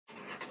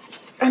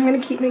I'm gonna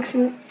keep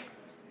mixing it.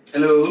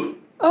 Hello.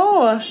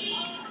 Oh.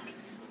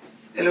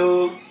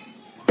 Hello.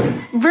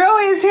 Bro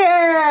is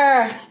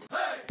here.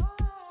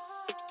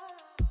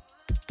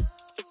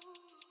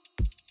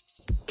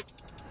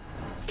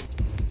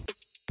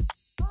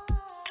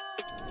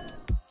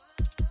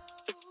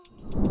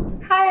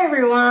 Hi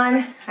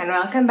everyone, and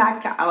welcome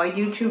back to our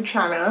YouTube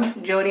channel,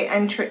 Jodi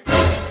and Henriques.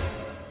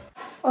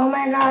 Oh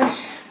my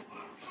gosh,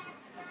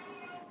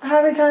 I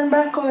have it on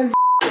backwards.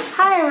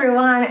 Hi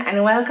everyone,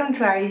 and welcome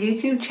to our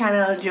YouTube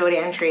channel, Jodi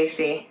and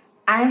Tracy.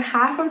 I'm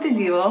half of the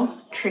duo,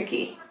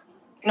 Tricky.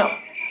 No.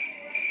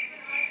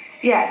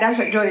 Yeah, that's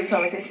what Jodi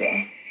told me to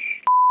say.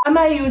 On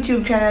my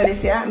YouTube channel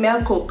this year,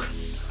 I'll cook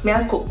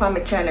on my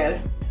channel.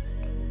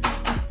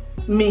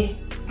 Me.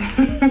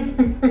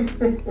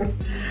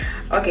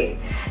 Okay,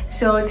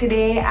 so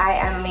today I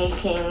am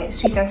making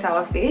sweet and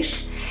sour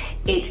fish.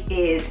 It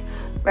is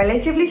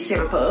relatively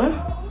simple,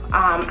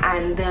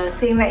 and the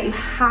thing that you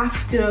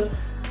have to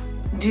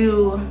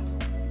do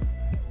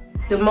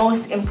the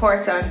most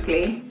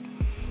importantly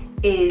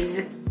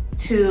is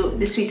to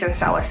the sweet and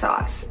sour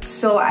sauce.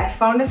 So I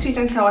found the sweet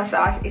and sour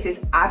sauce. It is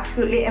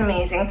absolutely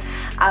amazing.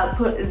 I'll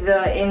put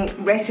the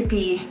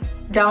recipe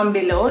down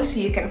below so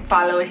you can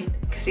follow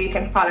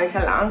it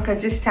along,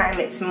 because this time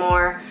it's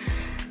more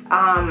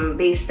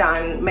based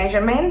on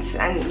measurements,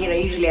 and you know,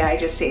 usually I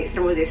just say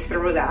through this,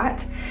 through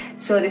that.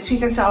 So the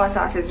sweet and sour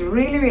sauce is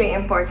really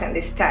important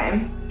this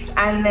time.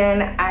 And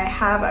then I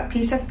have a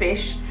piece of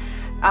fish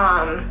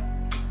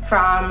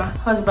from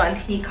husband.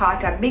 He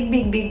caught a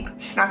big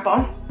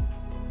snapper,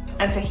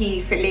 and so he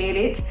filleted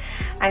it,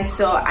 and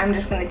so I'm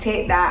just going to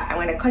take that, I'm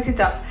going to cut it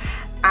up,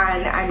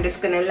 and I'm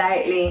just going to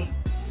lightly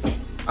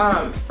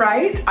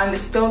fry it on the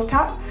stove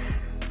top.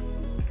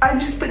 I'll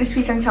just put the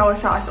sweet and sour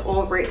sauce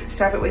over it,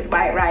 serve it with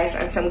white rice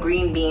and some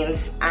green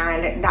beans,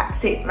 and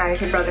that's it. My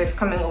little brother's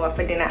coming over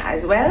for dinner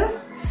as well,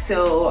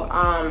 so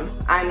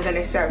I'm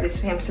gonna serve this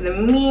for him. So the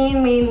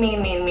main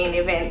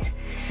event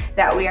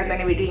that we are going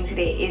to be doing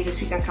today is the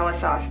sweet and sour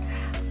sauce.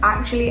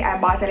 Actually,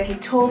 I bought a little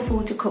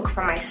tofu to cook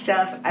for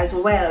myself as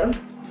well,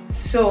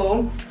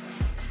 so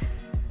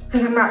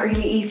because I'm not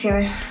really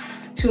eating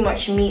too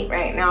much meat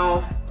right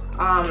now,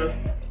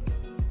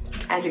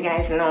 as you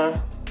guys know.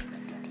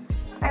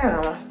 I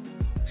don't know,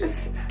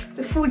 just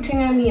the food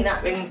thing. I mean,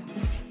 not been,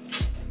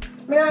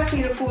 I don't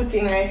feel the food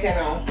thing right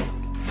now,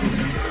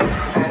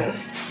 and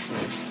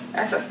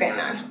that's what's going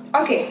on.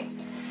 Okay,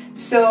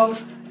 so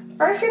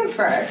first things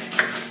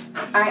first,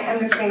 I am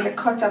just going to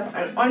cut up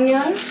an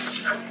onion,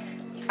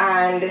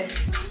 and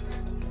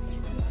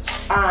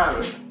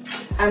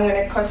I'm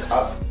going to cut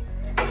up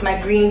my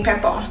green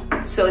pepper.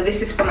 So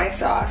this is for my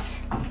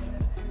sauce,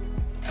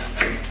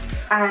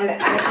 and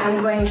I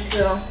am going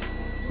to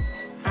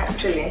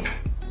actually,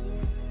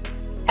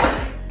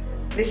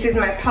 this is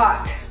my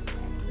pot.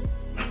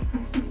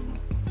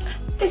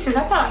 This is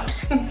a pot,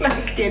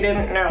 like you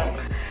didn't know.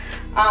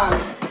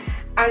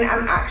 And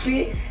I'm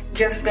actually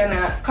just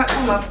gonna cut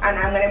them up, and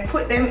I'm gonna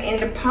put them in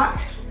the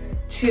pot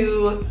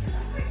to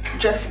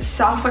just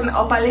soften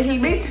up a little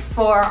bit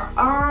for,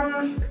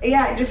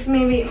 yeah, just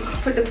maybe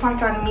put the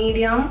pot on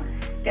medium,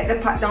 get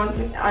the pot down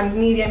on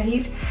medium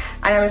heat,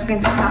 and I'm just going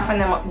to soften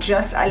them up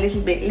just a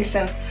little bit.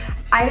 Listen,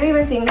 I don't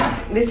even think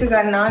this is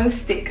a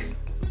non-stick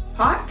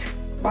pot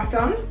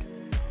bottom,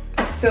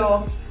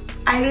 so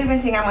I don't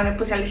even think I'm gonna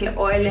put a little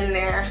oil in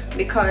there,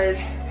 because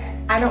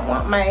I don't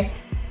want my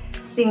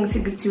things to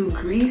be too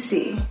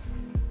greasy,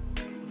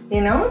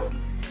 you know?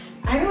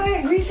 I don't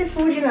like greasy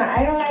food, you know.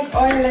 I don't like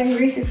oil and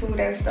greasy food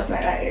and stuff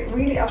like that. It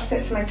really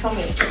upsets my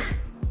tummy.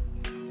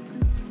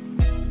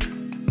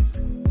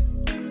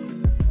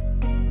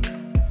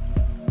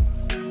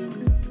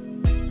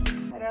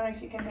 I don't know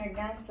if you can hear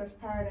Gangsta's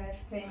Paradise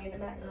playing in the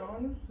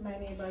background. My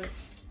neighbor's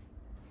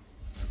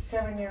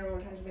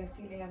 7-year-old has been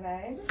feeling a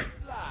vibe.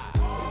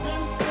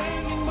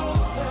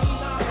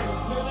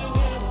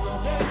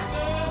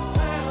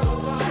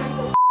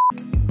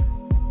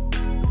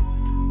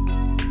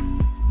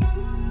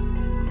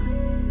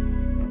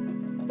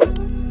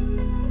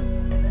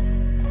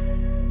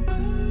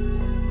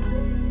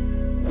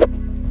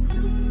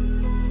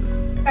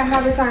 I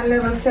have it on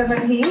level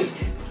 7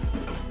 heat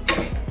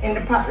in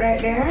the pot right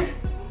there,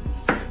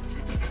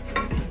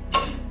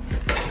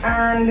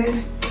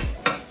 and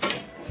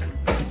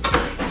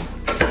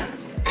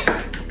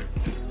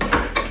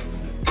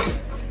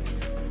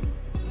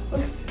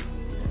oops,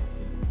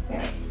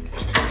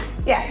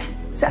 yeah,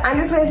 so I'm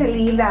just going to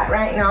leave that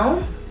right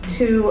now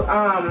to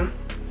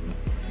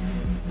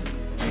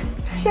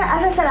yeah,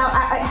 as I said,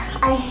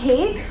 I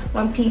hate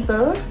when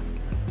people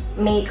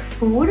make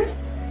food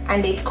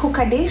and they cook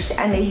a dish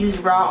and they use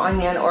raw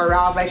onion or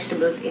raw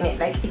vegetables in it.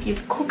 Like, if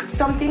you've cooked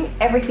something,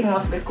 everything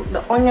must be cooked.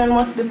 The onion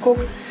must be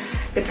cooked,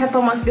 the pepper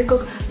must be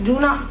cooked. Do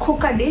not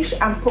cook a dish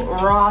and put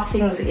raw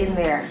things in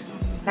there.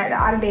 Like the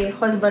other day,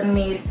 husband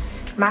made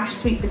mashed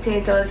sweet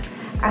potatoes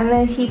and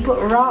then he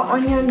put raw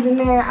onions in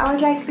there. I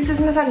was like, this is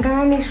not a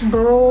garnish,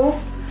 bro.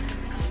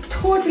 It's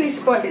totally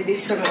spoiled the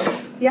dish for me.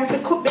 You have to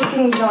cook the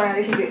things down a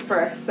little bit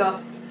first.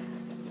 So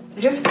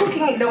just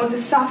cooking it down to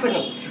soften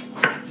it.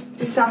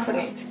 to soften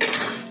it.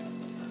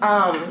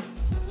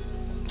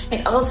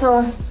 It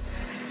also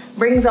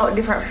brings out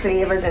different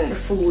flavors in the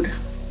food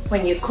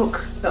when you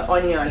cook the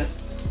onion.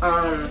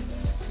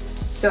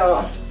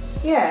 So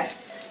yeah,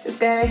 just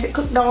gonna let it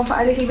cook down for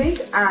a little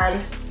bit, and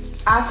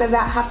after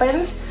that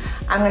happens,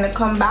 I'm gonna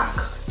come back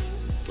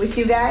with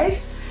you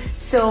guys.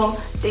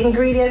 So the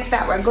ingredients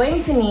that we're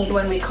going to need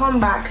when we come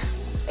back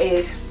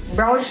is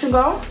brown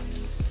sugar,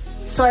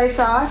 soy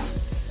sauce,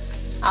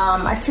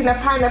 a tin of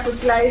pineapple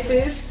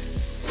slices,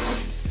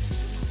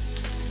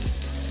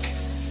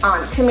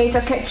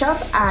 tomato ketchup,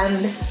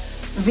 and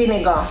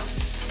vinegar.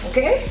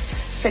 Okay,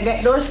 so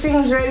get those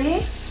things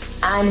ready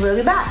and we'll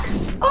be back.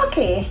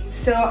 Okay,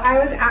 so I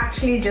was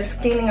actually just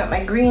cleaning up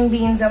my green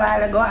beans a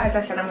while ago. As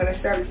I said, I'm gonna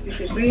serve this dish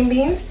with green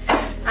beans,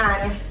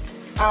 and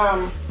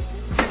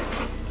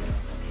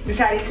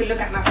decided to look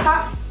at my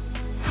pot.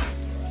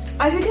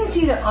 As you can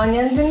see, the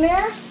onions in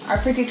there are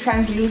pretty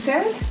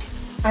translucent,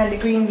 and the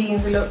green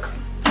beans look,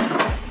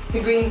 the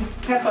green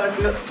peppers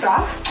look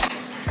soft.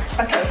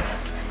 Okay,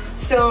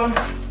 so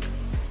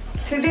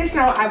to this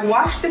now, I've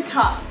washed the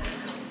top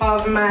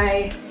of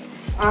my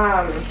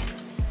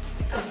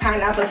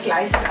pineapple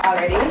slices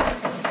already.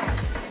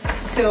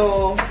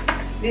 So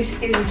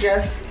this is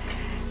just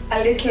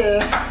a little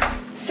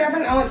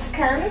 7-ounce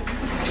can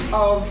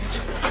of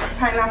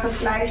pineapple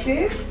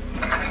slices.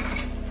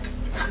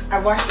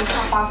 I've washed the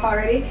top off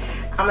already.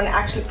 I'm gonna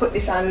actually put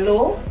this on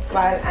low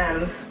while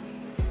I'm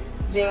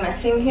doing my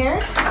thing here.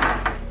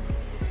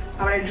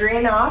 I'm gonna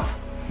drain off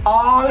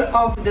all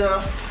of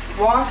the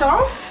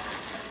water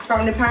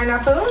from the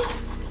pineapple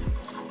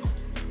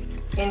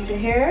into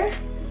here.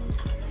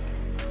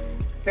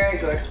 Very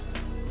good.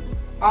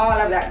 All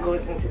of that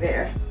goes into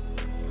there.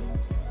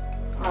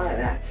 All of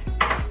that.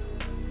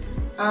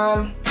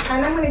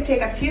 And I'm going to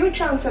take a few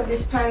chunks of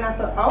this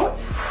pineapple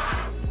out.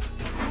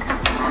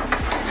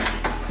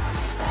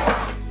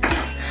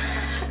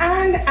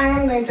 And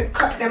I'm going to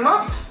cut them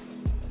up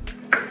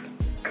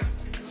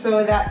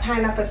so that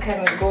pineapple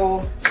can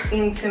go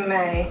into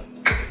my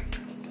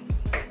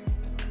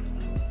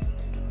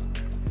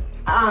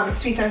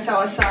sweet and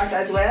sour sauce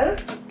as well.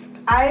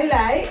 I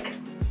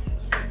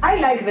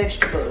like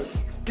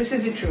vegetables. This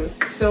is the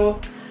truth. So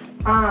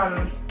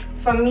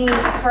for me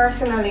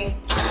personally,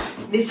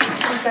 this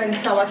sweet and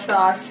sour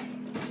sauce,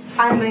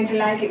 I'm going to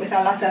like it with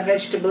a lot of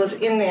vegetables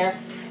in there,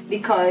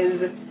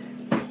 because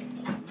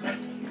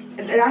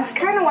that's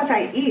kind of what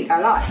I eat a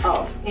lot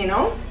of, you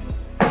know.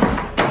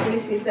 Let me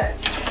see if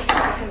that's,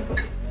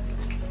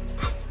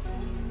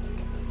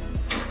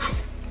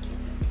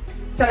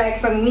 so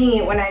like for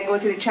me, when I go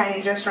to the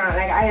Chinese restaurant,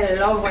 like I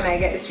love when I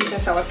get the sweet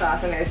and sour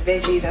sauce and there's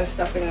veggies and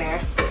stuff in there.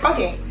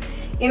 Okay,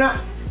 you know,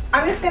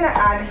 I'm just gonna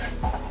add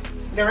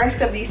the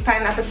rest of these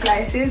pineapple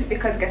slices,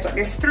 because guess what,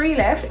 there's 3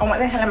 left, and what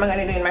the hell am I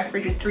gonna do in my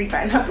fridge with 3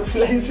 pineapple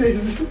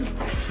slices?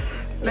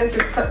 Let's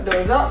just cut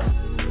those up.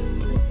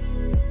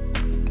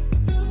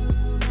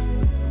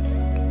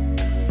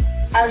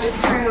 I'll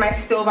just turn my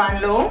stove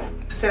on low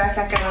so that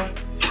I can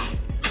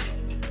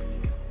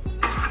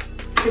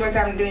see what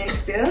I'm doing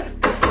still.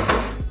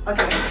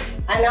 Okay,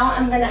 and now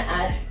I'm gonna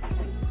add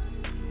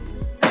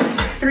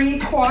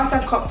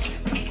 3/4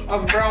 cups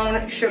of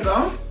brown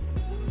sugar.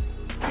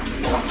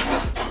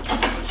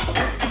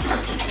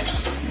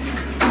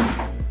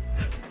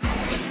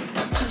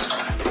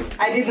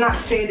 I did not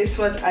say this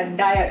was a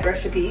diet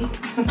recipe.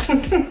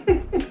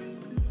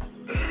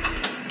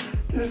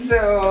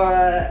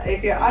 So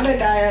if you're on a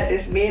diet,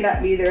 this may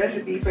not be the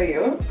recipe for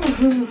you.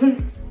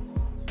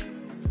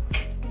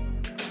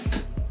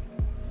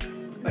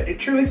 But the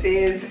truth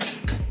is,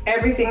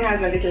 everything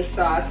has a little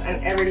sauce,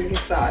 and every little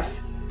sauce.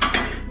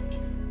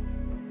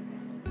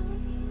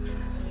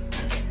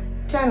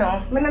 I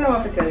don't know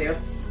what to tell you.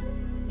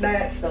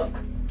 Diet suck.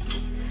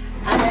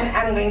 And then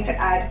I'm going to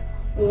add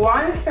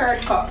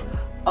 1/3 cup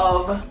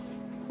of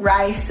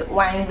rice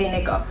wine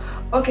vinegar.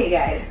 Okay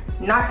guys,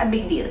 not a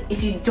big deal.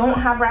 If you don't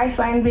have rice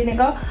wine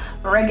vinegar,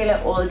 regular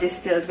old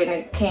distilled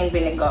cane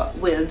vinegar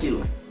will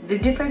do. The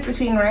difference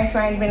between rice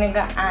wine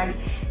vinegar and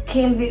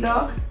cane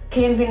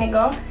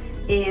vinegar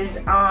is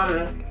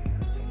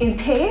in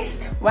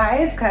taste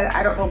wise, because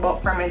I don't know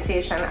about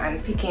fermentation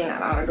and picking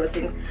and all of those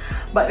things,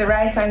 but the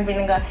rice wine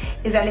vinegar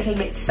is a little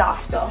bit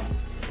softer.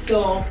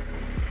 So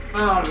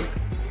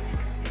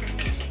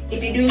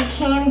if you're doing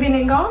cane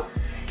vinegar,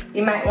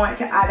 you might want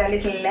to add a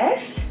little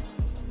less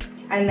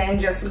and then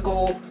just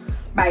go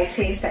by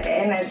taste at the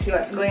end and see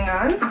what's going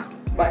on.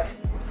 But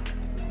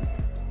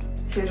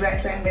this is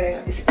rice wine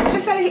vinegar.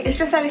 It's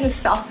just a little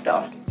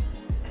softer.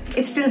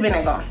 It's still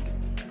vinegar.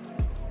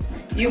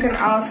 You can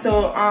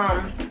also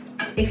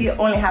if you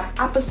only have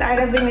apple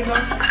cider vinegar,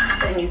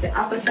 then use the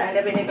apple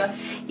cider vinegar.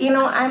 You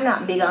know, I'm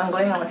not big on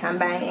going out and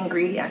buying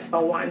ingredients for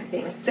one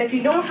thing. So if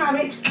you don't have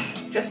it,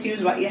 just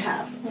use what you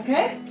have,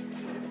 okay?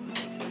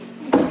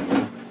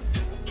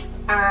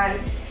 And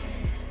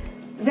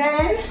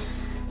then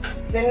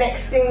the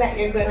next thing that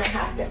you're gonna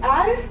have to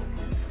add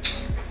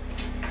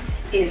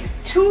is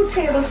 2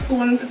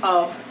 tablespoons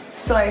of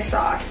soy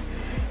sauce.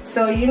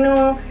 So you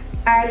know,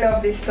 I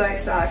love this soy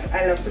sauce.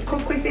 I love to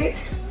cook with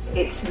it.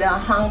 It's the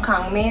Hong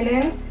Kong made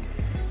in.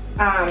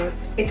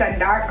 It's a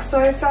dark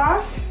soy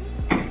sauce.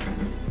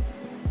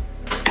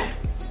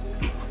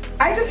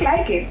 I just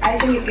like it. I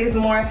think it is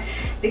more,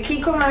 the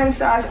Kikkoman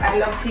sauce, I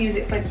love to use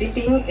it for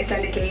dipping. It's a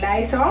little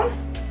lighter.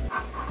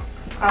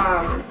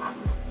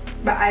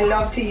 But I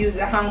love to use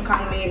the Hong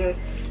Kong made in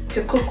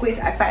to cook with.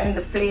 I find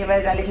the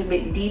flavors a little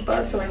bit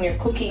deeper, so when you're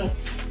cooking,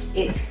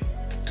 it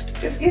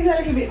just gives a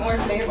little bit more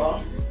flavor.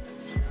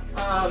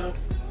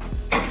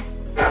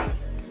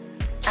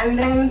 And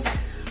then,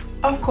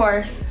 of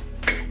course,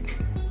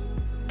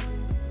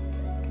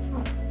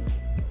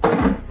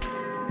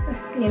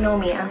 you know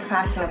me, I'm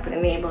fastening up with the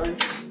neighbors.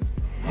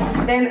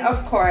 Then,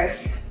 of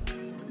course,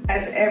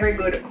 as every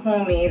good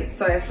homemade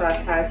soy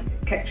sauce has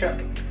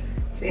ketchup,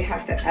 so you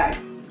have to add,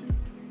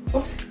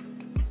 oops,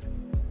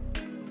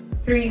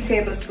 3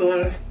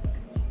 tablespoons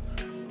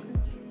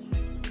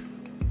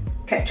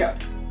ketchup.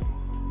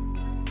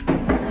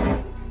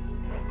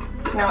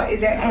 Now,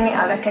 is there any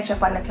other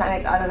ketchup on the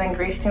planet other than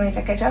Grace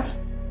tomato ketchup?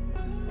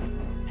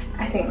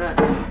 I think not.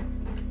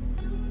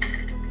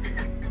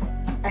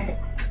 I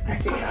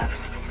think not.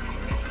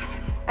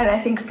 And I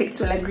think Fitz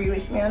will agree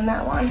with me on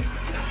that one.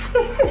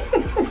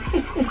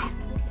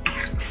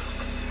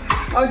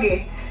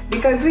 Okay,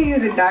 because we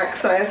use a dark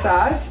soy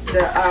sauce,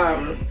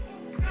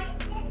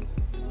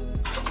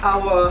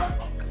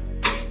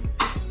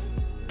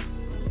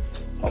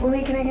 what we're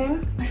making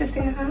again? What's this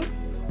thing again?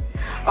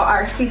 Oh,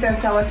 our sweet and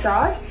sour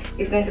sauce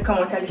is going to come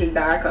out a little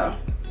darker,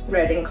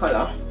 red in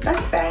color.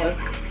 That's fine.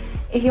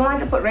 If you want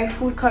to put red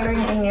food coloring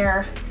in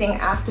your thing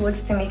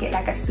afterwards to make it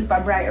like a super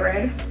bright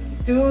red,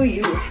 do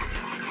you.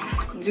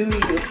 Do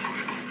you.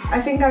 I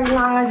think as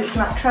long as it's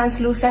not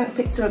translucent,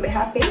 Fitz will be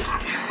happy.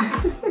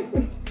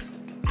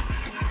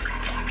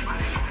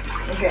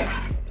 Okay.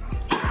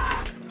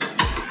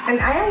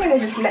 And I am going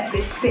to just let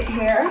this sit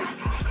here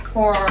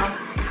for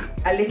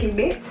a little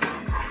bit.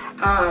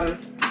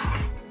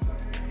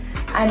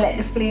 And let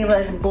the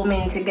flavors boom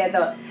in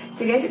together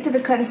to get it to the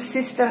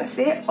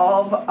consistency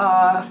of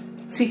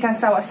sweet and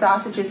sour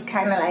sauce, which is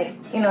kind of like,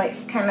 you know,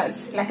 it's kind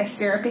of like a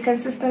syrupy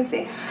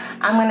consistency.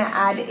 I'm gonna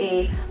add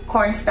a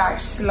cornstarch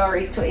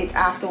slurry to it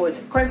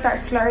afterwards. Cornstarch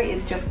slurry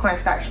is just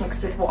cornstarch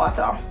mixed with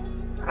water,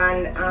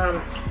 and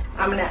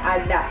I'm gonna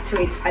add that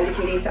to it a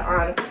little later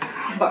on.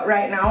 But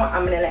right now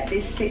I'm gonna let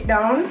this sit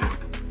down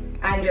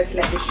and just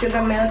let the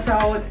sugar melt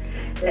out,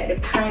 let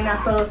the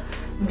pineapple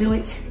do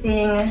its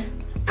thing,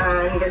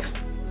 and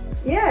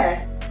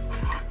yeah,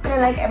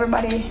 and like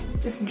everybody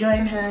just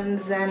join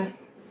hands and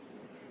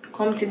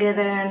come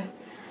together and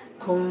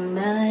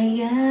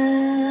kumbaya.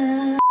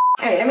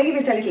 Alright, let me give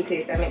it a little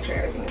taste and make sure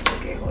everything is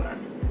okay. Hold on.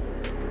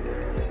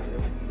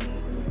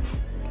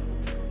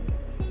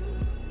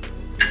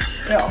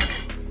 Yo,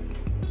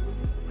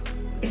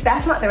 if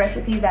that's not the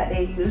recipe that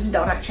they use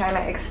down at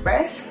China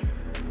Express,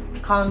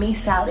 call me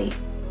Sally.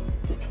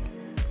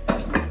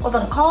 Well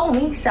then, call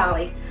me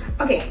Sally.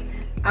 Okay.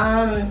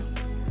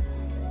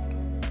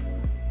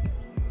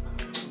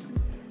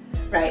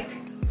 Right.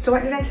 So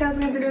what did I say I was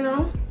going to do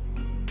now?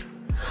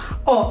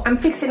 Oh, I'm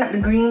fixing up the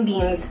green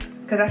beans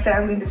because I said I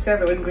was going to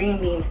serve it with green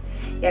beans.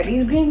 Yeah,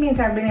 these green beans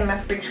have been in my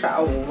fridge for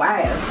a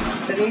while,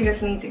 so they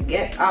just need to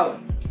get out.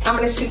 I'm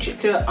gonna switch it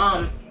to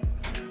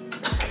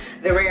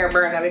the rare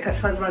burner because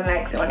husband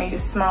likes it when I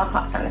use small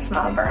pots on the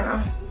small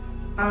burner.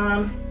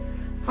 How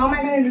am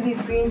I gonna do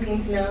these green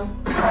beans now?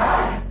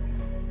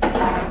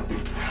 I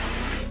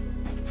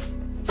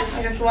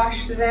just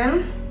washed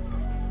them.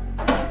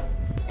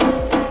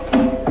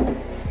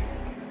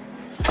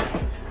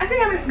 I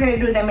think I'm just gonna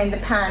do them in the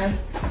pan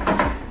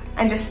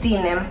and just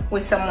steam them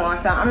with some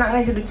water. I'm not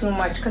going to do too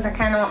much because I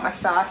kind of want my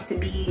sauce to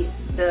be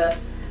the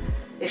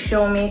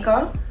show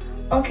maker.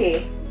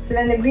 Okay, so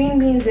then the green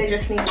beans, they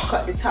just need to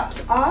cut the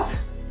tops off,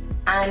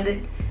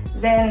 and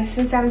then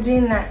since I'm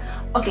doing that,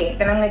 okay,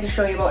 then I'm going to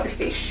show you about the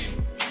fish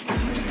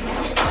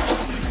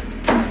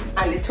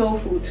and the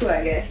tofu too,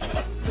 I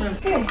guess.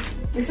 Okay,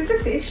 this is a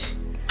fish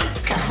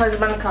that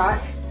husband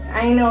caught.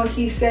 I know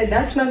he said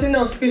that's not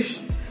enough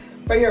fish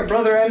for your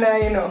brother and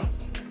I, you know.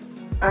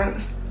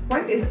 And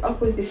what is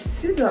up with this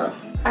scissor?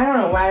 I don't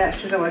know why that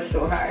scissor was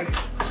so hard.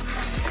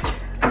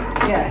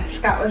 Yeah,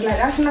 Scott was like,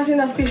 that's not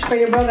enough fish for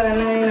your brother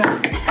and I, you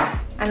know.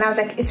 And I was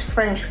like, it's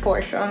French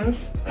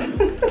portions.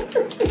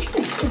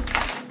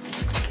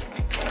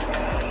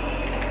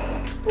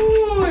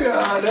 Oh my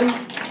God.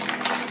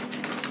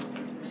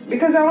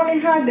 Because I only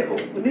had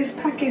this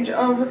package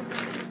of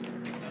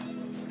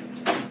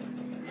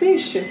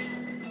fish.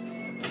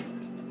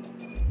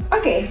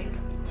 Okay.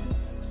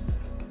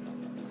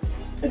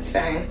 It's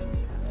fine.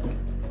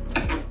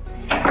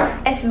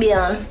 It's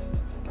bien.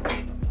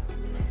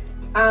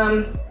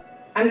 I'm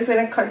just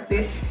gonna cut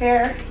this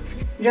here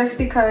just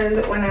because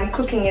when I'm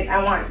cooking it,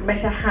 I want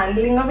better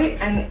handling of it,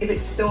 and if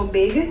it's so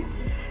big,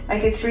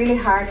 like it's really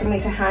hard for me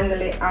to handle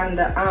it on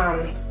the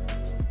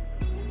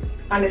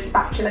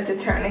spatula to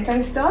turn it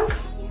and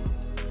stuff.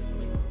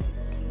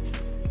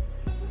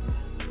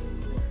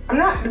 I'm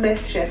not the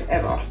best chef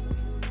ever,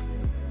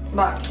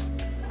 but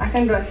I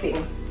can do a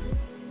thing.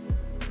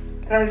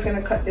 And I'm just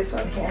gonna cut this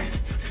one here.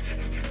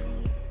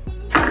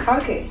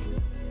 Okay,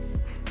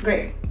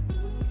 great.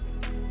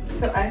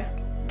 So I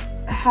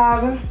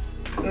have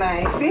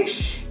my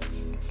fish.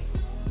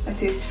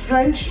 That is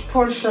French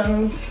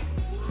portions.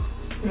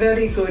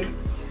 Very good.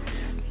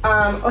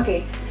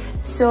 Okay,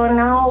 so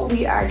now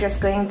we are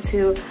just going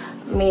to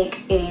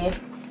make a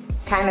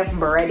kind of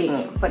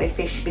breading for the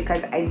fish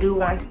because I do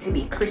want it to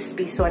be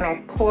crispy. So when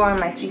I pour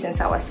my sweet and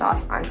sour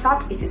sauce on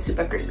top, it is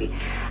super crispy.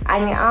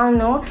 And you all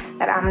know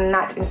that I'm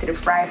not into the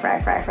fry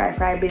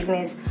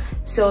business.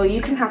 So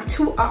you can have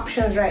two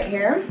options right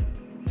here.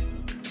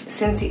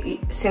 Since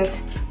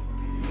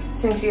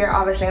you're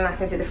obviously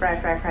not into the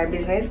fry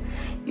business,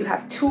 you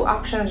have two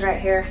options right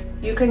here.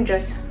 You can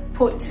just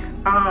put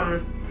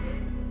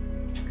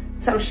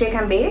some shake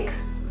and bake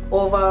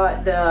over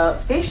the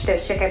fish. The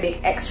shake and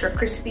bake extra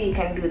crispy, you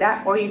can do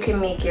that, or you can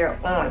make your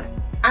own.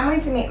 I'm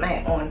going to make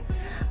my own.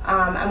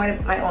 I'm going to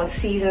put my own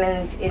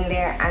seasonings in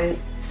there,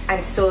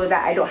 and so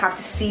that I don't have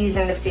to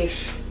season the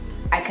fish,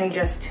 I can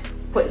just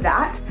put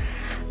that.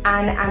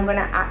 And I'm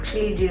gonna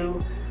actually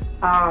do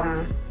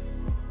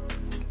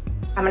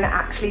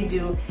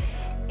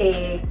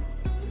a,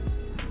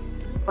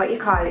 what you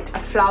call it, a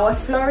flour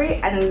slurry,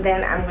 and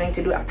then I'm going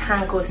to do a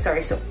panko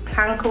slurry. So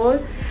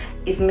panko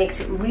makes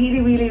it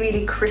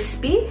really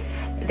crispy.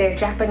 They're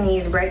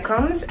Japanese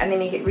breadcrumbs, and they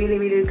make it really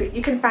good.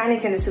 You can find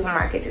it in the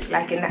supermarket. It's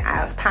like in the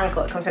aisles.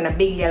 Panko, it comes in a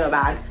big yellow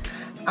bag.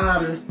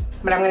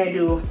 But I'm gonna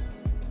do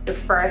the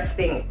first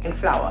thing in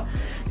flour.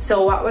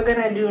 So what we're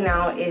gonna do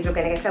now is we're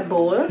gonna get a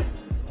bowl.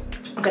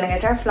 We're gonna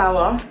get our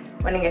flour.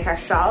 We're gonna get our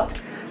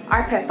salt,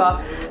 our pepper,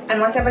 and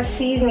whatever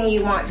seasoning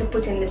you want to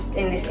put in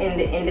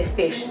the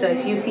fish. So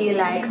if you feel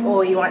like,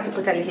 oh, you want to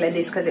put a little of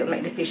this because it'll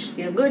make the fish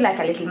feel good, like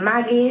a little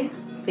Maggi,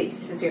 if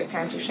this is your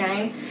time to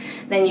shine,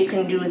 then you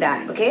can do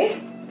that.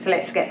 Okay, so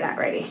let's get that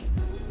ready.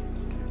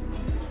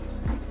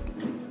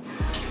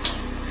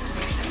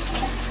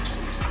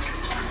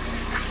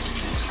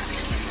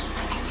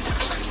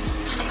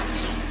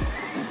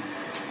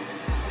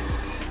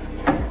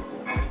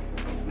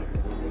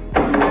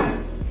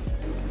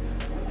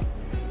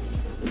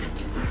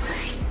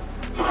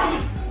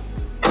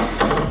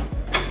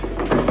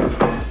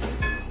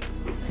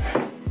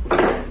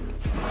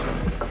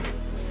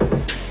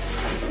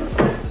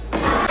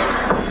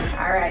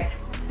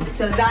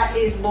 So that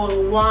is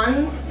bowl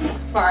 1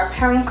 for our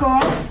panko.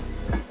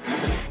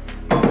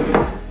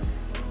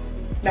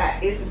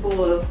 That is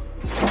bowl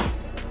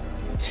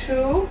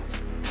 2.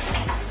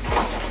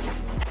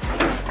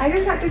 I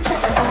just have to check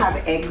if I have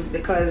eggs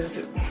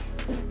because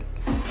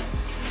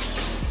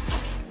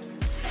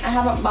I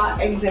haven't bought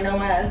eggs in a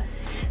while.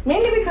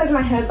 Mainly because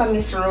my helper,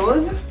 Miss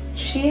Rose,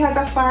 she has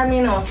a farm,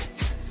 you know.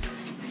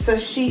 So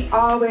she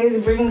always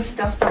brings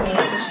stuff for me.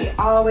 So she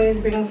always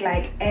brings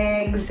like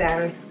eggs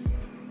and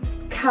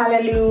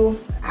callaloo.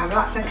 I have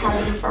lots of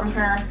callaloo from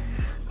her.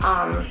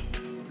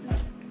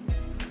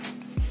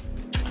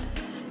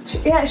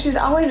 She's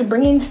always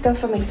bringing stuff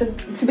for me. So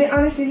to be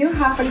honest with you,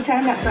 half of the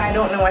time that's why I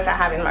don't know what I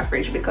have in my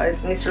fridge,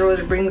 because Miss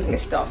Rose brings me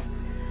stuff.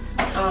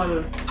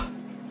 So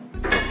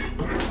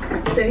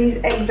these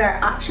eggs are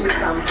actually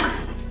from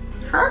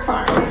her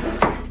farm.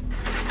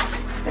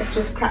 Let's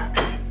just crack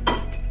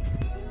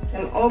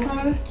them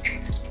open.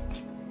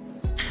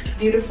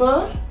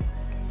 Beautiful.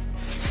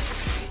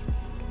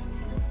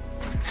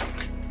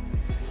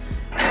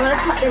 I'm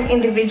gonna cut them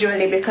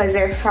individually because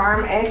they're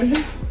farm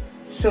eggs,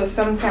 so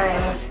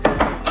sometimes.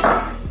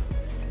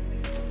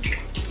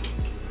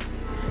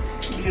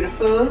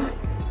 Beautiful.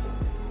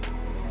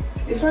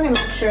 Just want to make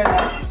sure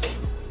that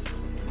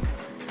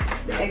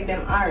the egg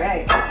them are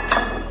right.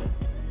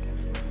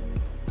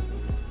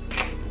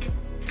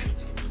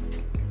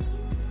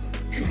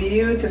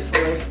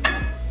 Beautiful.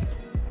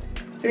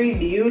 3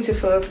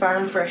 beautiful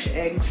farm fresh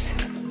eggs.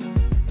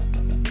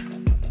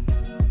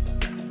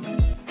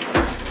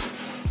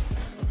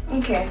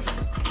 Okay,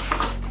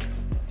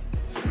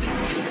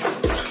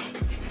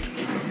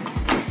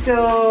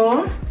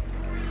 so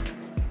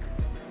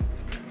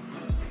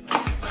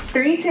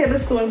 3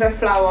 tablespoons of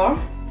flour.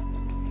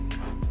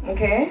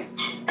 Okay,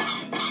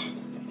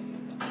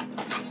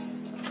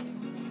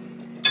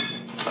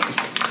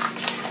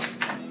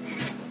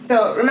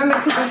 so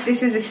remember,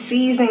 this is a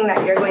seasoning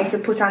that you're going to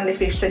put on the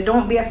fish, so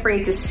don't be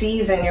afraid to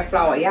season your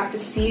flour. You have to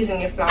season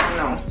your flour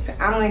now. So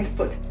I'm going to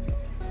put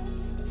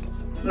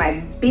my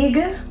big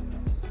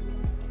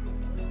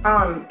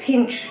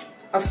pinch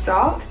of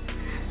salt.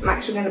 I'm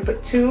actually going to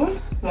put 2.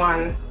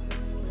 1,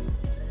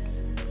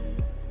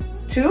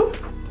 2.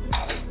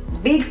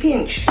 Big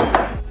pinch.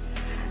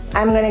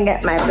 I'm going to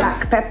get my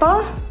black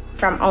pepper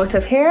from out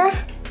of here.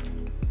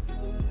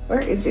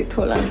 Where is it?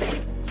 Hold on. I'm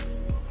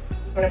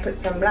going to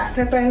put some black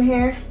pepper in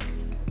here.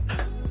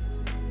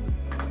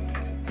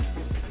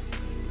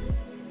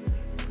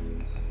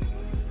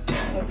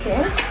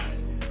 Okay.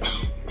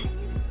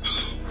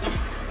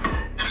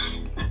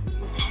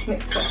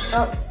 Mix it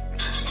up.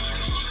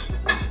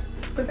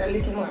 Put a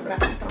little more black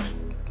pepper.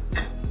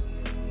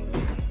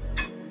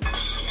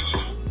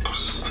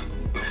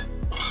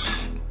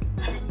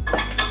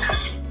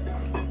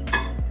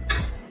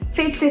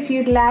 Fits, if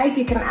you'd like,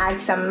 you can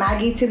add some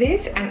Maggi to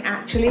this, and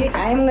actually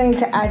I'm going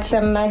to add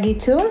some Maggi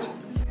too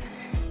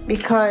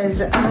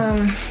because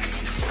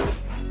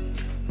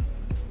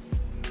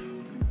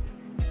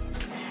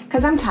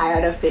I'm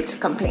tired of Fitz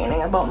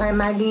complaining about my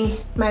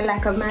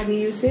lack of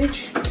Maggi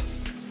usage.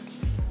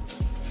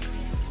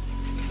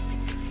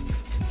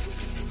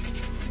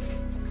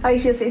 How you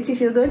feel, Fitz? You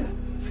feel good?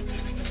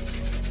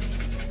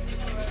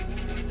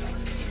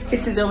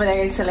 Fitz is over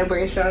there in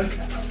celebration.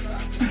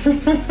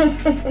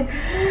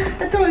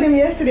 I told him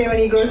yesterday when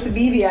he goes to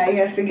BBI, he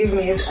has to give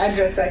me his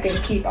address so I can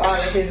keep all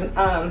of his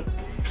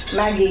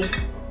Maggi.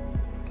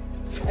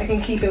 I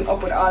can keep him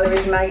up with all of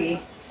his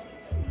Maggi.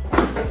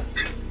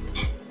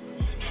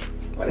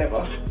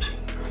 Whatever.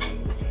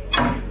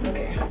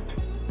 Okay.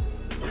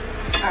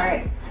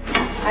 Alright.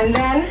 And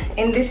then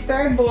in this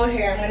third bowl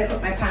here, I'm going to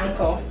put my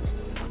panko.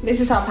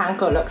 This is how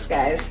panko looks,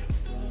 guys.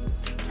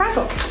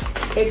 Panko.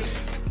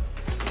 It's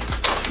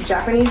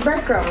Japanese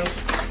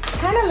breadcrumbs.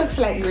 Kind of looks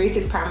like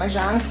grated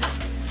Parmesan.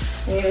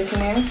 You look in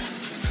there.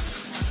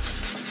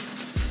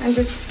 And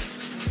just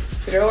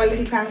throw a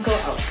little panko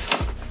out.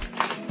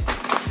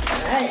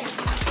 Alright.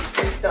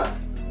 Good stuff.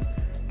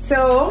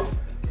 So,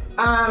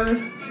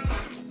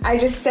 I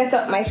just set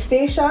up my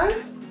station,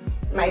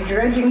 my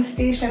dredging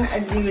station,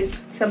 as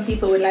some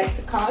people would like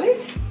to call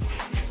it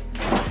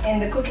in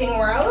the cooking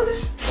world.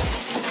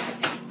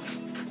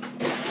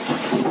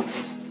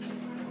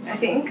 I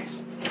think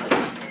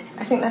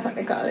that's what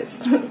they call it,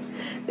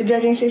 the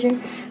dredging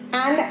station.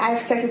 And I've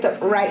set it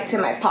up right to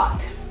my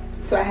pot.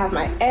 So I have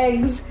my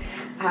eggs,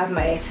 I have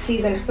my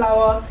seasoned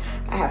flour,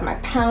 I have my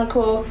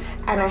panko,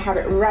 and I have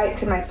it right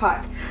to my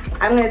pot.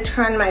 I'm gonna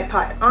turn my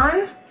pot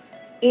on.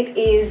 It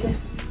is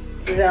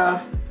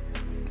the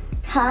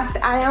cast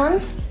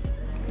iron.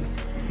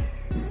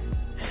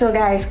 So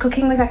guys,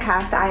 cooking with a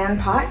cast iron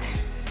pot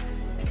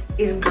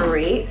is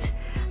great.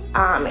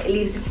 It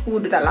leaves the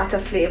food with a lot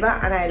of flavor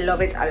and I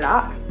love it a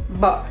lot,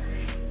 but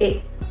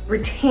it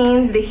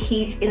retains the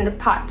heat in the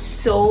pot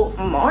so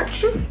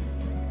much.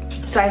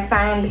 So I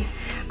find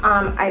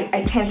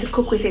I tend to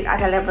cook with it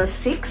at a level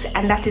 6,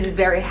 and that is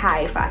very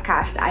high for a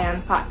cast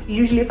iron pot.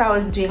 Usually if I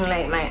was doing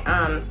like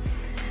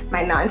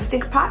my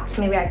non-stick pots,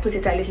 maybe I'd put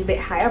it a little bit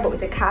higher, but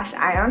with a cast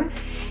iron,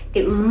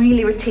 it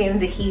really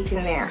retains the heat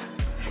in there.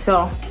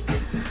 So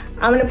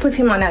I'm gonna put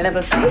him on a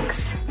level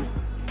 6.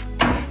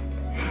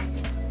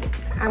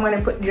 I'm gonna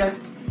put just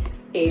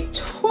a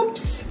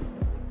toops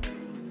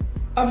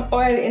of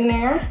oil in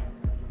there.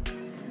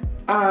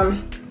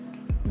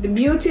 The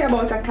beauty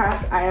about a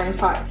cast iron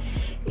pot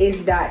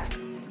is that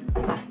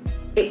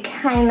it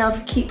kind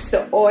of keeps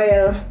the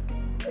oil,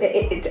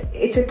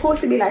 it's supposed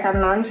to be like a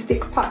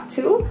non-stick pot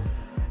too,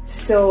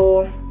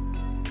 so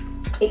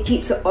it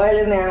keeps the oil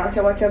in there or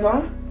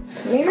whatever.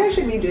 Maybe I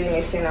should be doing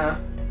this in a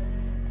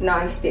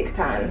non-stick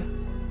pan,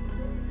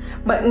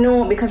 but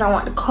no, because I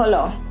want the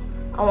color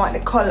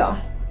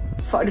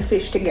for the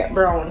fish to get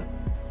brown.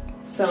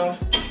 So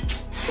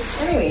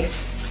anyway,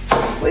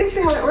 we'll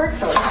see how it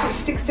works out. If it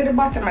sticks to the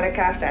bottom of the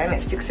cast iron,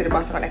 it sticks to the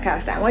bottom of the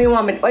cast iron. What do you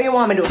want me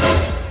to do?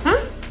 Huh?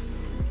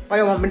 What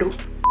do you want me to do?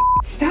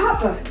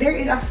 Stop! There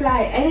is a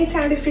fly.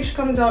 Anytime the fish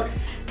comes out,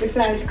 the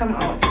flies come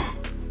out.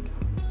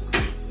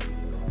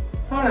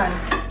 Hold on.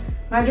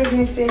 My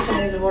dredging station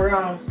is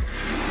wrong.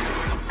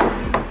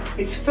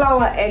 It's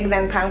flour, egg,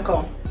 then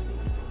panko.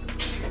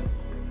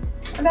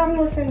 I don't have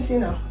no sense, you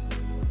know.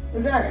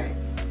 Is that right?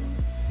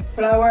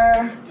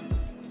 Flour.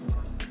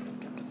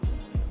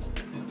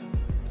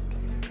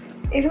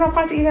 Is my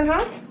pot even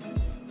hot?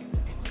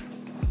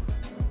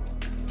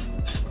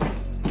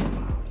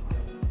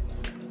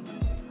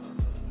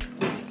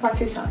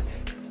 Pot is hot.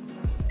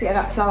 See, I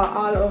got flour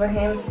all over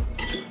him.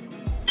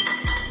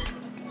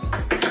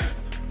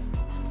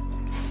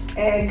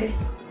 Egg.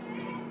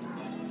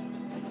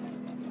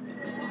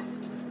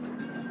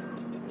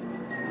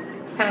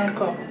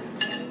 Panko.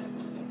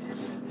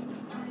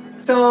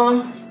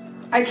 So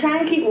I try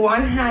and keep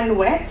one hand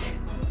wet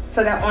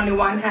so that only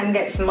one hand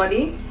gets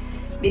muddy,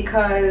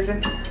 because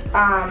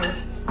I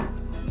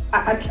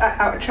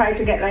try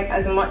to get like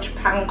as much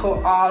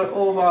panko all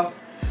over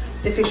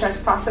the fish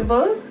as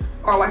possible,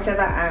 or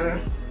whatever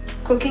I'm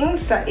cooking,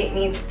 so it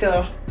needs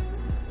to,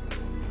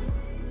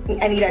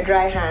 I need a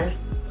dry hand.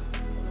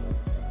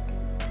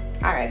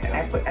 Alright, then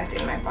I put that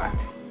in my pot.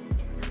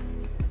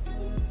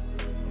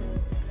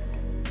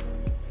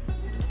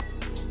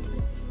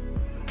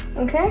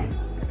 Okay.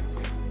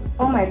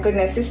 Oh my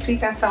goodness, this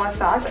sweet and sour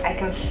sauce, I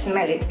can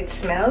smell it. It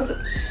smells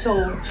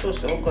so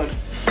good.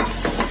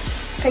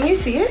 Can you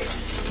see it?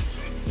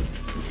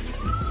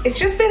 It's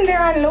just been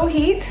there on low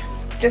heat,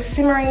 just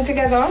simmering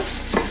together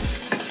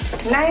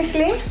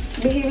nicely,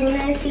 behaving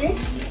nicely.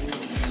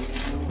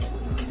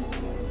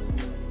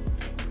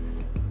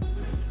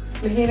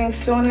 Behaving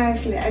so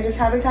nicely. I just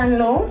have it on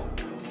low.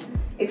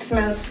 It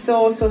smells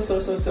so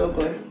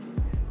good.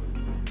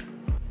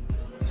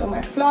 So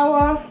my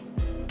flour,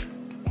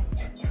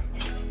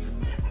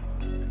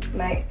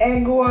 my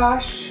egg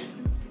wash,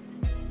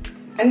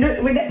 and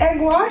with the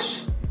egg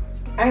wash,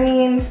 I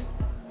mean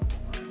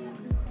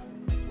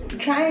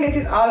try and get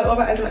it all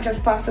over as much as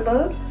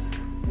possible,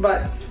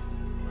 but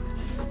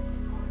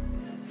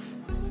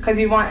because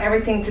you want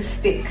everything to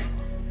stick.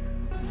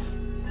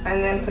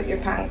 And then put your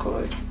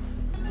pancos.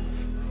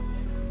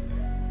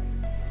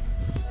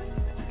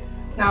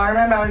 Now I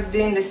remember I was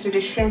doing this with the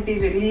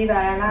shrimpies with Levi,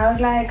 and I was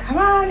like, come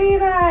on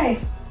Levi,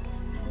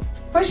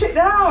 push it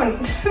down.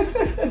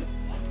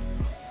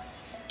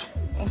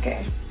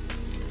 Okay.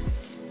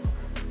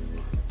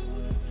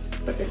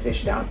 Put the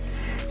fish down.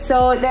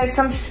 So there's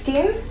some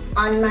skin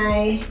on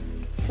my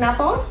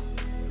snapper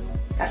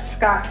that's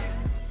got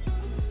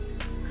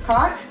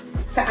caught.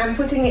 So I'm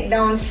putting it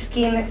down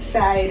skin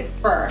side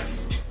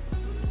first.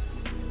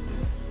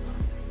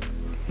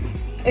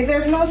 If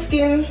there's no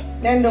skin,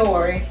 then don't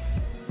worry.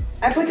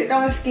 I put it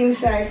down skin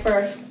side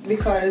first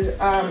because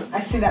I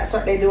see that's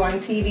what they do on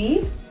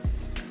TV.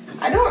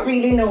 I don't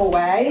really know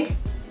why.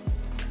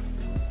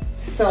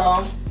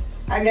 So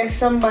I guess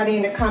somebody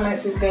in the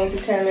comments is going to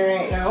tell me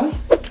right now.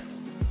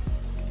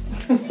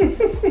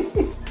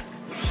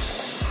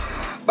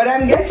 But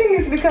I'm guessing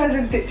it's because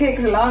it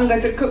takes longer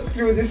to cook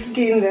through the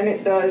skin than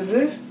it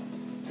does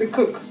to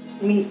cook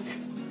meat.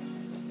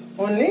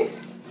 Only?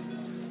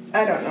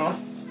 I don't know.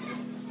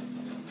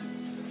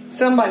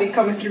 Somebody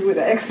coming through with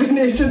an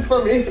explanation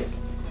for me.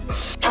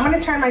 I'm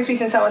gonna turn my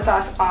sweet and sour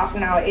sauce off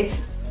now.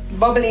 It's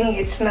bubbling,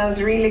 it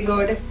smells really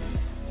good.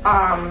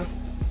 And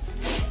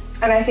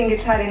I think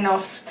it's had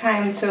enough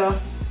time to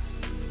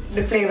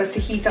the flavors to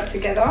heat up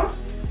together.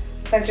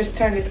 So I've just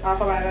turned it off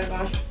a while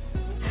ago.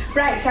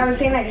 Right, so I was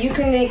saying that you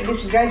can make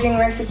this dredging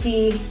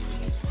recipe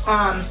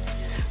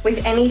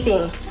with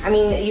anything. I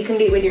mean, you can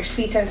do it with your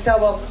sweet and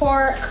sour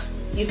pork.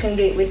 You can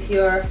do it with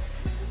your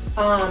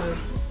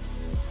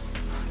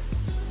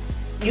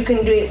you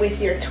can do it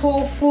with your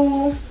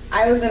tofu.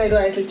 I was gonna do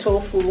a little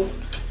tofu.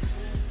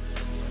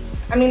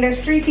 I mean,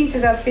 there's 3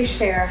 pieces of fish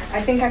here.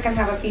 I think I can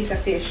have a piece of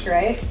fish,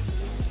 right?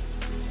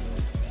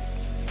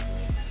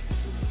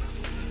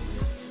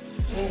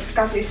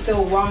 Scotch is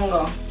so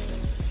wongo.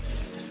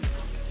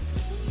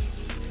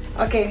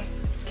 Okay,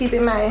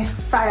 keeping my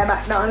fire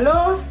back down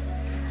low.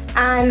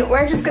 And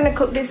we're just gonna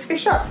cook this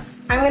fish up.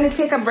 I'm gonna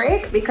take a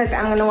break because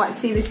I'm gonna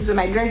see, this is with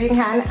my dredging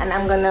hand, and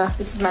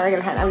this is my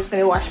regular hand. I'm just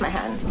gonna wash my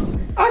hands.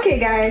 Okay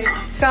guys,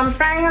 so I'm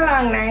frying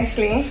along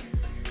nicely.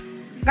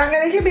 Got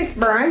a little bit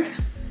burnt.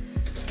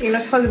 You know,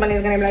 his husband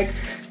is gonna be like,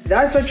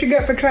 that's what you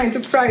get for trying to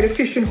fry the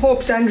fish in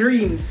hopes and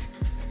dreams.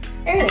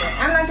 Anyway,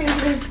 I'm not into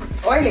this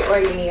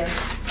oily meal,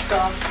 so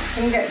I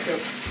can get through.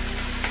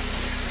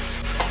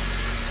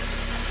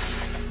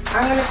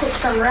 I'm gonna cook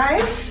some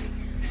rice.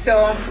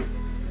 So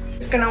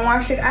just gonna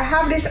wash it. I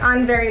have this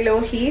on very low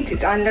heat.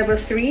 It's on level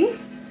 3.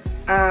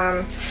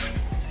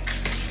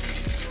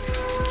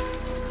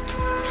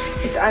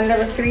 It's on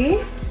level 3.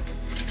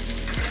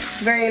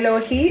 Very low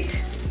heat.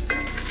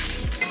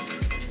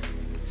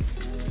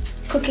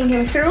 Cooking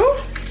him through.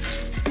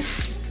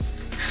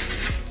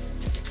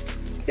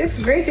 Looks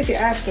great if you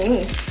ask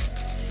me.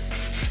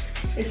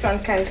 This one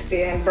can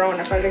stay and brown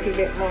up a little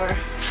bit more.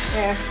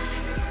 Yeah.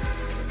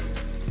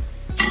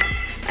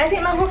 I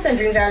think my hopes and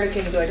dreams are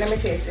looking good. Let me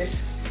taste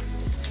this.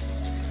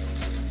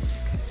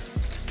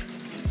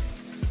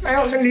 My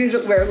hopes and dreams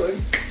look very good.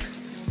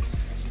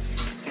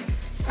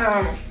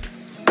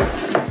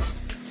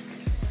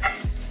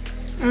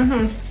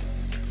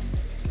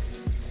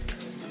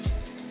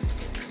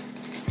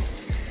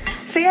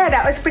 So yeah,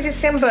 that was pretty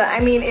simple. I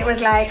mean, it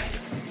was like,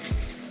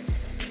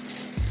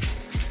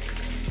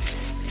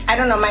 I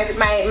don't know,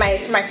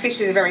 my fish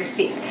is very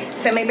thick.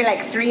 So maybe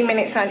like 3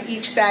 minutes on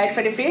each side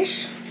for the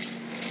fish.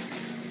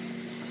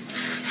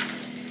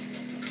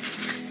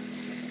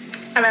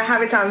 And I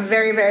have it on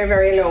very, very,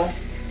 very low.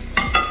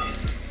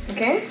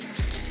 Okay?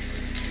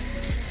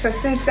 So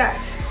since that,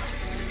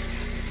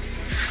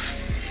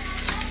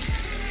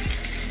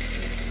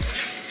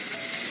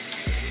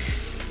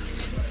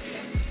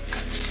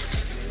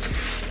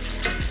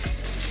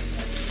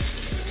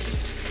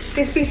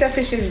 this piece of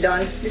fish is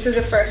done. This is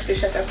the first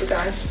fish that I put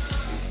on.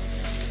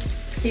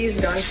 He's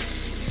done.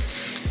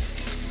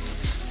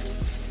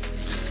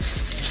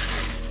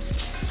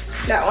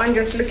 That one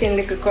just looking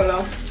like a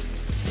color.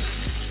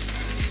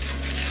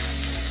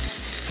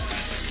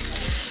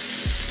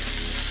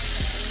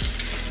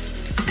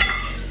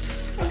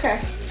 Okay.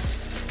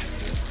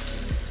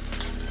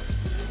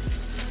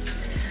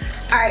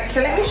 Alright,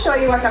 so let me show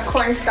you what a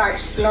cornstarch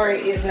slurry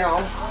is now.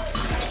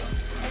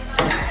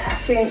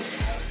 Since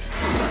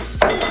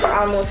it's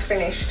almost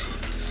finished.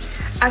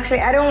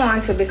 Actually, I don't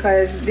want to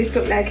because this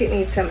looks like it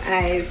needs some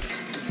eyes.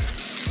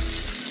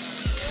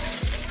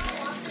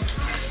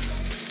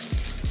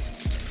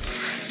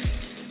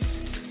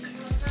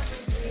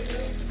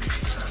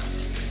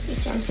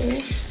 This one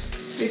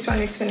finished. This one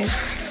is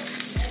finished.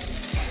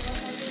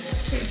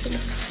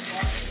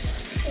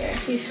 Yeah,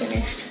 he's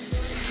finished.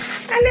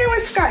 And there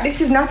was Scott. This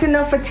is not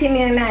enough for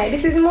Timmy and I.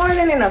 This is more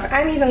than enough.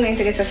 I'm even going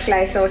to get a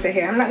slice out of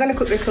here. I'm not going to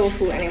cook the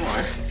tofu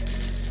anymore.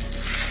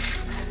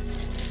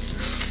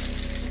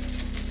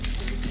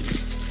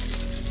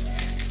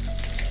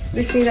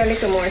 This needs a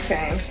little more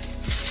time.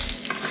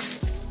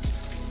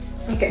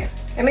 Okay.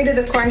 Let me do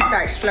the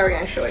cornstarch slurry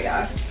and show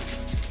y'all.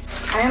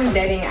 I am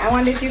deading. I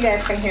wonder if you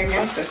guys can hear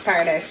Gangsta's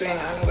Paradise going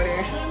on over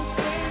there.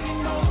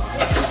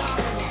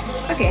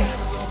 Okay.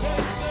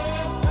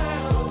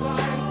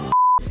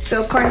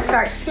 So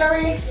cornstarch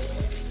slurry,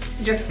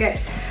 just get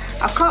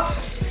a cup.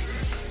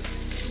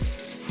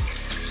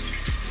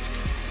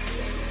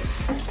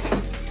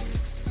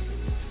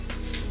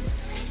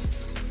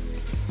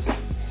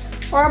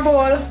 Or a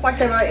bowl,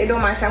 whatever, it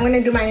don't matter. I'm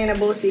gonna do mine in a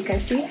bowl so you can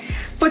see.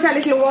 Put a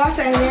little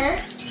water in there.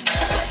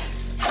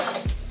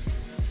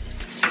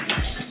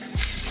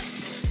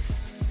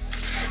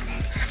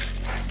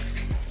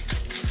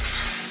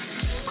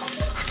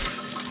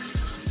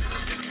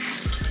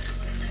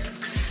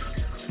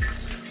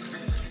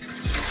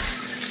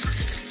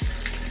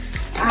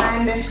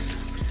 And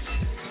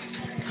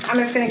I'm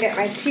just gonna get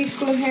my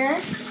teaspoon here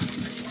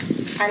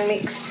and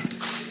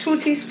mix 2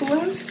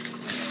 teaspoons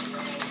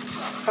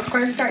of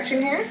cornstarch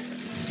in here.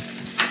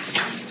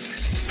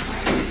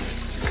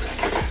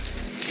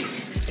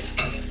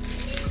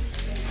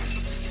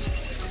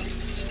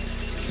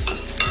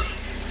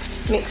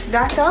 Mix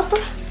that up.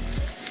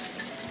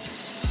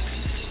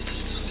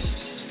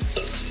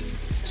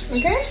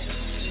 Okay?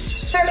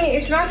 So I mean,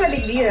 it's not a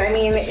big deal. I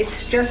mean,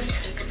 it's just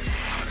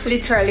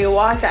literally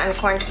water and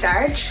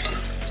cornstarch.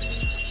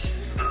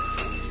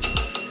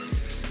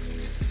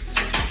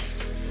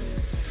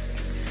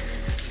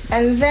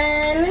 And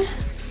then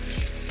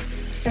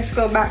let's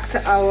go back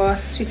to our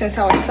sweet and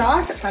sour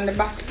sauce on the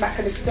back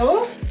of the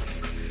stove.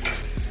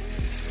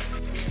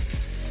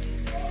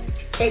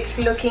 It's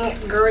looking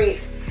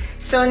great.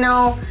 So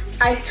now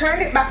I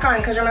turned it back on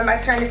because remember I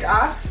turned it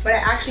off, but I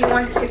actually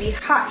want it to be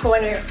hot for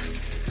when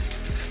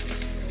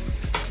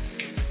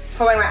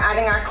we're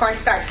adding our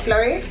cornstarch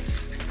slurry.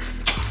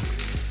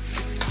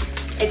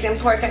 It's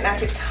important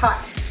that it's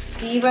hot,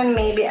 even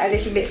maybe a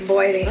little bit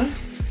boiling.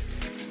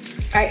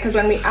 Right, because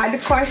when we add the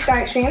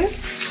cornstarch in,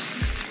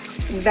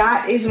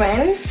 that is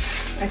when,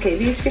 okay,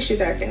 these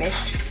fishes are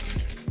finished.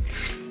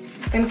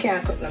 Them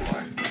can't cook no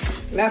more.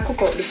 I'll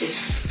cook out the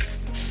fish.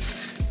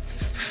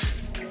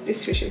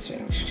 This fish is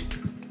finished.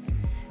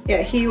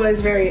 Yeah, he was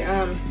very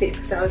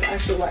thick, so I was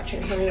actually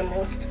watching him the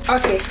most.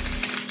 Okay,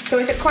 so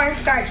with the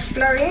cornstarch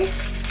slurry,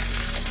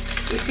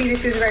 you see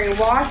this is very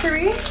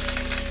watery.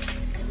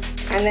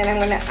 And then I'm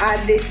gonna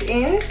add this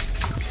in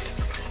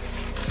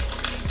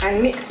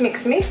and mix,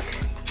 mix, mix.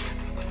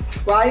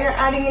 While you're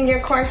adding in your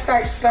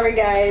cornstarch slurry,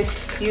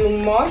 guys, you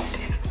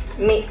must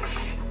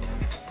mix.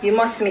 You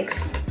must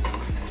mix.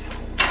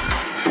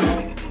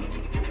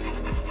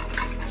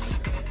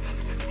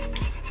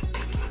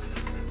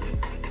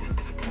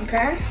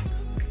 Okay?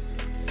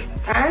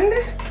 And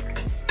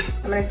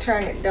I'm gonna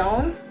turn it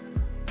down.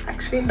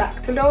 Actually,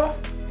 back to low.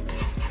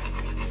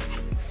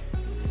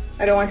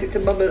 I don't want it to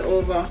bubble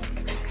over.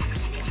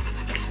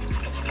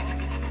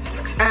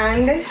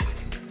 And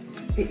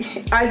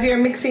as you're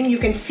mixing, you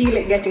can feel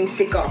it getting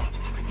thicker.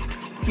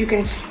 You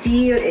can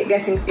feel it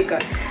getting thicker.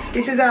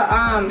 This is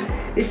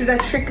a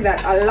trick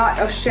that a lot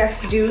of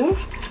chefs do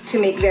to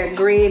make their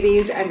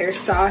gravies and their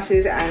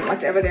sauces and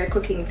whatever they're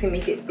cooking to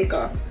make it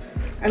thicker.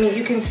 I mean,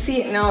 you can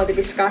see it now, the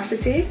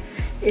viscosity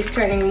is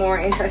turning more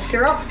into a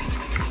syrup.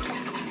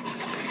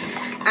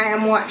 I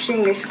am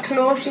watching this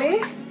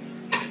closely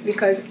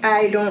because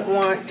I don't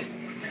want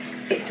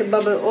it to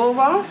bubble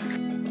over.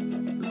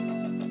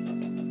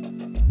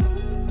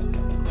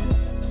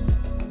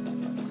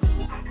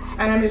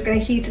 And I'm just gonna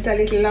heat it a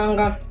little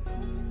longer.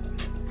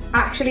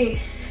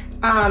 Actually,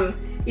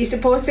 you're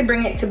supposed to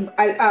bring it to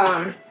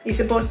you're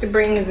supposed to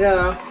bring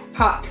the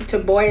pot to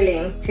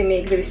boiling to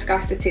make the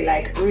viscosity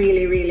like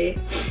really, really,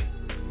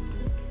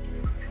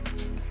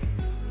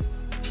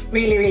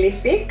 really, really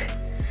thick.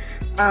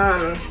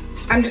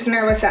 I'm just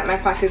nervous that my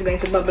pot is going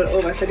to bubble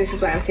over, so this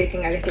is why I'm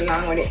taking a little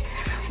long with it.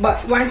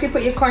 But once you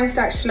put your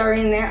cornstarch slurry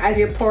in there, as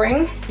you're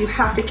pouring, you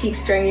have to keep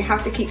stirring. You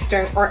have to keep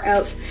stirring, or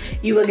else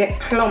you will get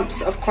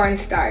clumps of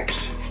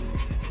cornstarch,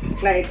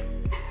 like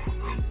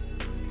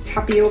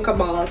tapioca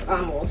balls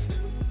almost.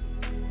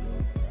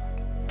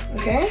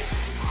 Okay.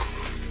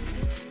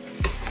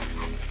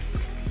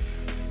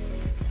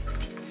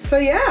 So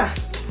yeah,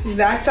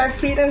 that's our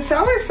sweet and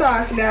sour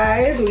sauce,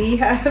 guys. We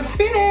have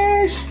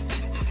finished.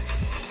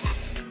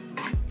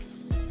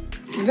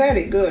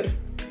 Very good.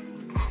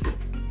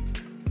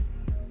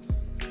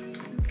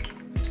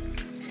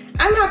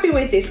 I'm happy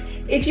with this.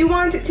 If you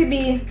want it to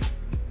be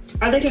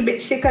a little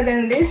bit thicker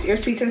than this, your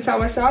sweet and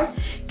sour sauce,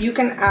 you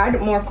can add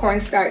more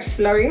cornstarch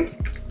slurry.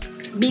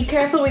 Be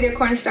careful with your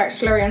cornstarch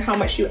slurry and how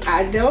much you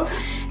add though,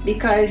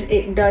 because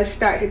it does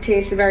start to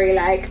taste very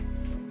like,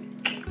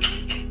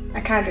 I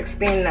can't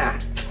explain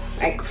that,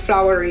 like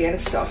floury and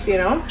stuff, you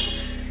know?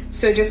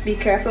 So just be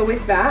careful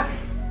with that.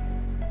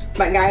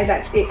 But guys,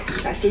 that's it.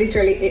 That's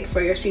literally it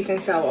for your sweet and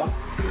sour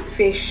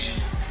fish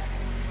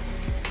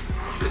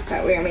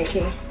that we're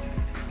making.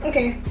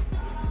 Okay,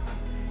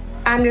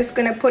 I'm just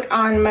gonna put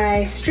on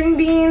my string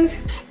beans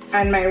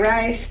and my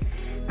rice,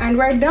 and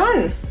we're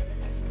done.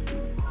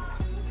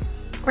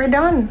 We're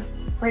done.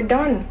 We're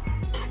done.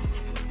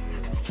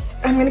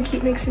 I'm gonna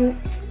keep mixing it.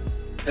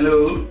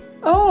 Hello.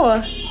 Oh.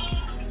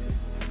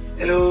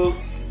 Hello.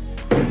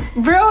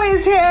 Bro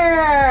is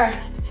here.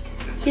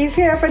 He's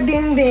here for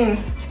din din.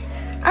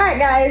 Alright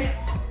guys.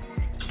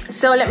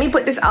 So let me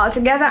put this all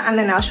together and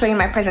then I'll show you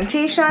my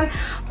presentation.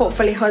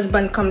 Hopefully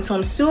husband comes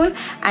home soon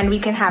and we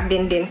can have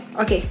din din.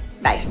 Okay,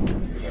 bye.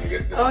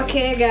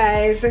 Okay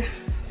guys.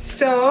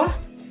 So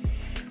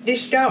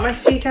dished out my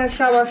sweet and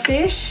sour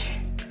fish.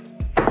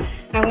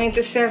 I'm going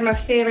to serve my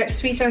favorite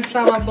sweet and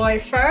sour boy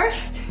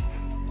first.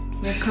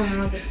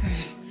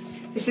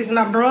 This is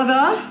my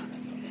brother.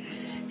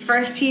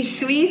 First he's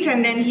sweet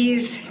and then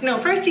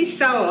first he's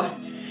sour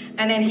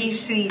and then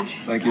he's sweet.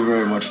 Thank you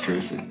very much,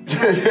 Tracy.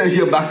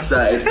 Your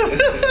backside.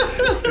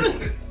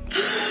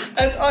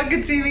 That's all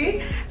good to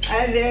me.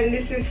 And then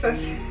this is for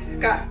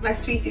Scott, my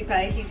sweetie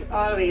pie. He's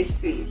always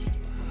sweet.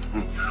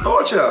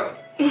 Gotcha.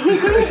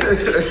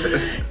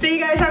 So you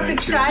guys have to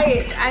try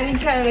it and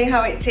tell me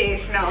how it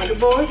tastes now, the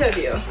both of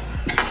you.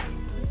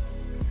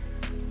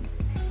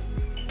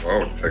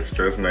 Wow,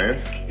 texture is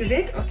nice. Is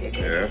it? Okay.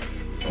 Good. Yes,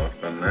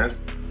 soft and nice.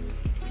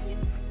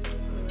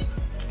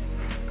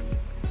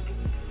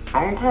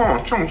 Come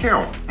on,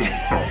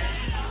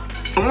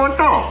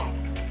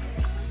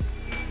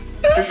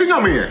 you see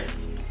me?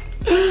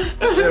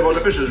 Yeah, but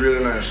the fish is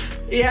really nice.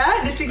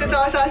 Yeah, the sweet and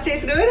sour sauce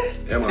tastes good?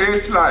 Yeah, man.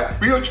 Tastes like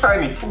real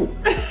Chinese food.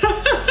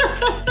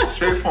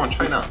 Straight from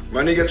China.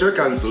 When you get your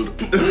cancelled.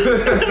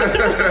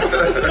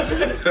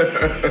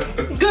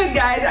 Good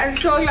guys, I'm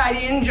so glad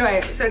you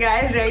enjoyed it. So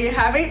guys, there you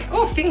have it.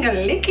 Oh, finger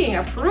licking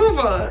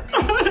approval.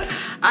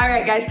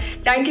 Alright guys,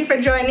 thank you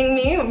for joining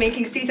me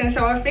making sweet and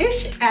sour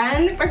fish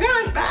and we're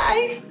gone.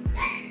 Bye.